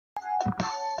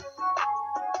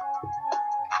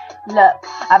Look,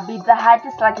 I be the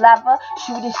hottest like lava,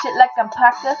 shooting shit like I'm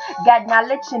Paca. Got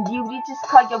knowledge and beauty, just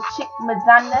call your chick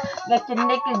Madonna. Make your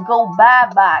nigga go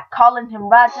bye-bye, calling him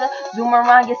Roger. Zoom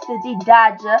around your city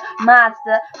Dodger,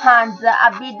 Mazda, Honda.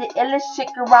 I be the illest chick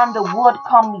around the wood,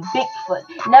 call me Bigfoot.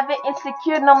 Never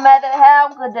insecure, no matter how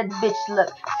good that bitch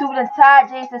look. Suit and tie,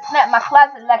 jeans and snap my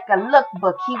closet like a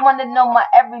lookbook. He wanna know my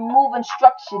every move,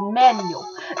 instruction manual.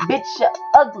 Bitch, you're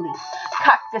ugly,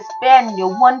 cock the spaniel.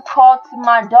 One call to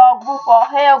my dog roof, all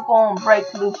hell gon'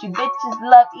 break loose. You bitches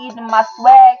love eating my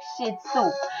swag shit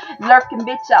soup. Lurking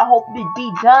bitch, I hope it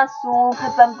be done soon,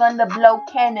 cause I'm gonna blow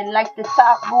cannon like the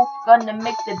top roof. Gonna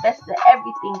make the best of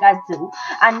everything I do.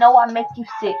 I know I make you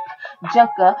sick,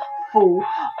 junker, fool.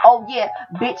 Oh yeah,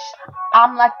 bitch,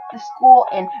 I'm like the score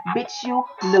and bitch you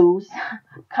lose.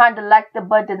 Kinda like the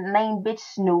but the name bitch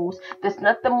snooze. There's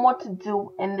nothing more to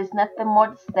do and there's nothing more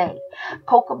to say.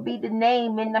 Cocaa be the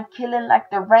name and I'm killing like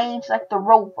the range, like the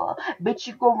rover. Bitch,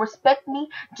 you gon' respect me,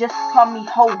 just call me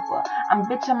Hover. I'm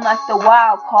like the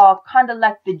wild card, kinda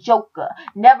like the Joker.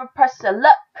 Never press your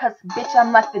luck, cause bitch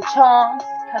I'm like the charms,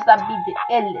 cause I be the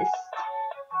illest,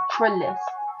 trillest,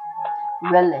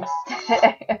 realest.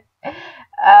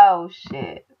 Oh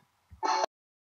shit.